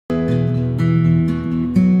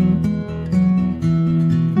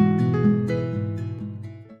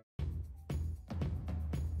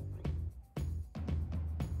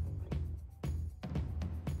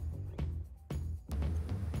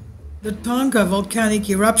The Tonga Volcanic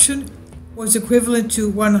Eruption was equivalent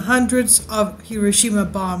to 100s of Hiroshima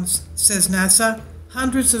bombs, says NASA.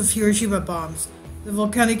 Hundreds of Hiroshima bombs. The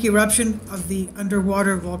volcanic eruption of the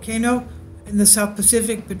underwater volcano in the South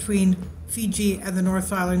Pacific between Fiji and the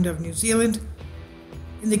North Island of New Zealand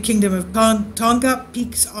in the Kingdom of Tonga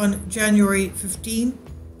peaks on January 15.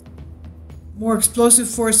 More explosive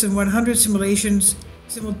force than 100 simultaneous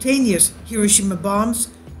Hiroshima bombs,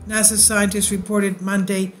 NASA scientists reported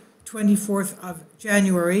Monday, 24th of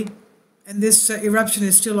January, and this eruption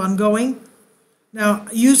is still ongoing. Now,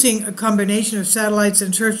 using a combination of satellites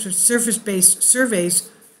and surface-based surveys,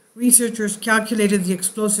 researchers calculated the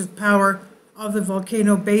explosive power of the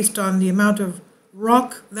volcano based on the amount of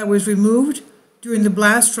rock that was removed during the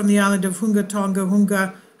blast from the island of Huma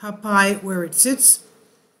Huma, where it sits,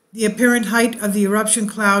 the apparent height of the eruption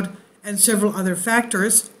cloud, and several other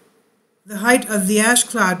factors. The height of the ash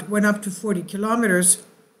cloud went up to 40 kilometers.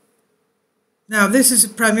 Now, this is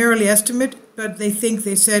primarily estimate, but they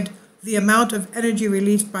said the amount of energy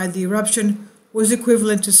released by the eruption was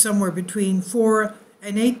equivalent to somewhere between 4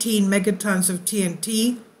 and 18 megatons of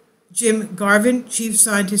TNT. Jim Garvin, chief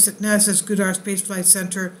scientist at NASA's Goddard Space Flight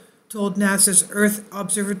Center, told NASA's Earth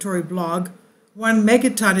Observatory blog, 1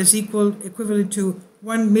 megaton is equivalent to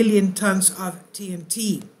 1 million tons of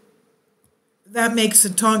TNT. That makes the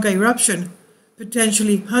Tonga eruption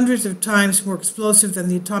potentially hundreds of times more explosive than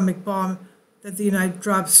the atomic bomb that the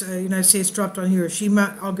United States dropped on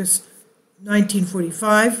Hiroshima August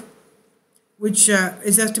 1945, which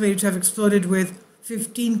is estimated to have exploded with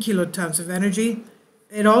 15 kilotons of energy.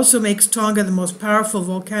 It also makes Tonga the most powerful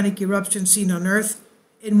volcanic eruption seen on Earth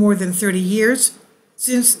in more than 30 years,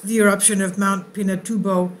 since the eruption of Mount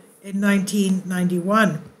Pinatubo in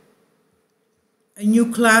 1991. A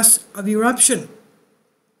new class of eruption.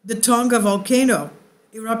 The Tonga volcano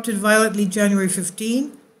erupted violently January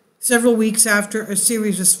 15, several weeks after a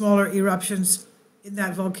series of smaller eruptions in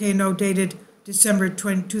that volcano dated December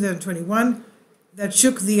 2021 that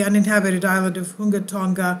shook the uninhabited island of Hunga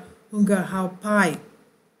Haupai.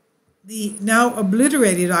 The now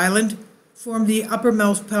obliterated island formed the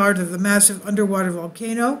uppermost part of the massive underwater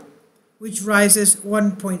volcano, which rises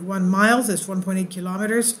 1.1 miles, that's 1.8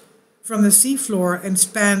 kilometers, from the seafloor and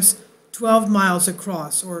spans 12 miles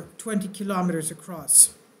across, or 20 kilometers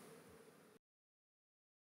across.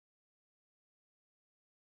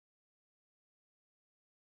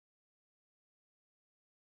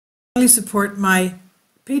 Support my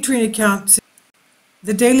Patreon account.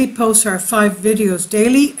 The daily posts are 5 videos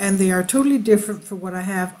daily, and they are totally different from what I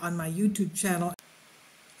have on my YouTube channel.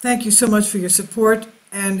 Thank you so much for your support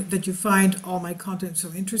and that you find all my content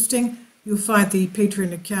so interesting. You'll find the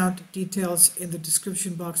Patreon account details in the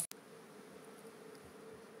description box.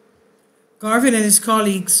 Garvin and his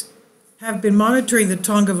colleagues have been monitoring the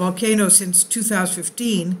Tonga volcano since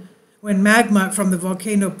 2015, when magma from the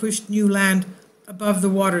volcano pushed new land above the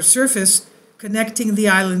water surface, connecting the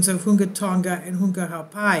islands of Hunga Tonga and Hunga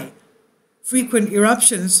Haupai. Frequent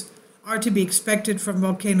eruptions are to be expected from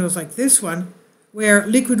volcanoes like this one, where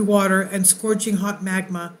liquid water and scorching hot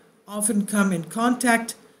magma often come in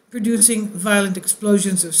contact, producing violent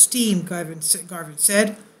explosions of steam, Garvin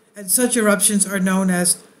said, and such eruptions are known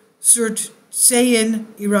as Surtsayan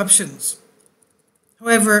eruptions.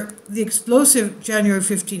 However, the explosive January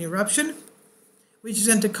 15 eruption, which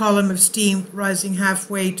sent a column of steam rising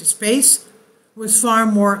halfway to space, was far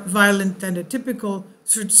more violent than a typical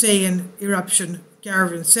Surtsayan eruption,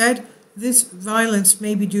 Garvin said. This violence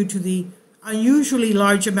may be due to the unusually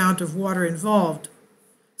large amount of water involved.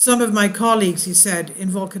 Some of my colleagues, he said, in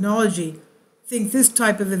volcanology, think this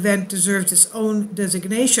type of event deserves its own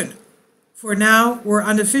designation. For now, we're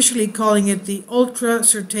unofficially calling it the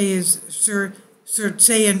Surtsayan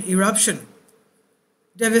eruption.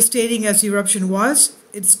 Devastating as the eruption was,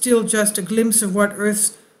 it's still just a glimpse of what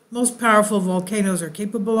Earth's most powerful volcanoes are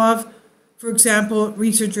capable of. For example,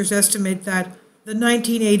 researchers estimate that the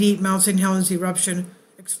 1980 Mount St. Helens eruption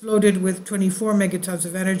exploded with 24 megatons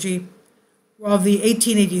of energy, while the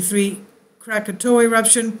 1883 Krakatoa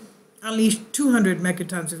eruption unleashed 200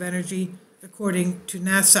 megatons of energy, according to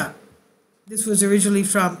NASA. This was originally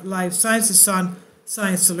from Live Sciences on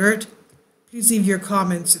Science Alert. Please leave your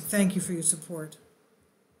comments, and thank you for your support.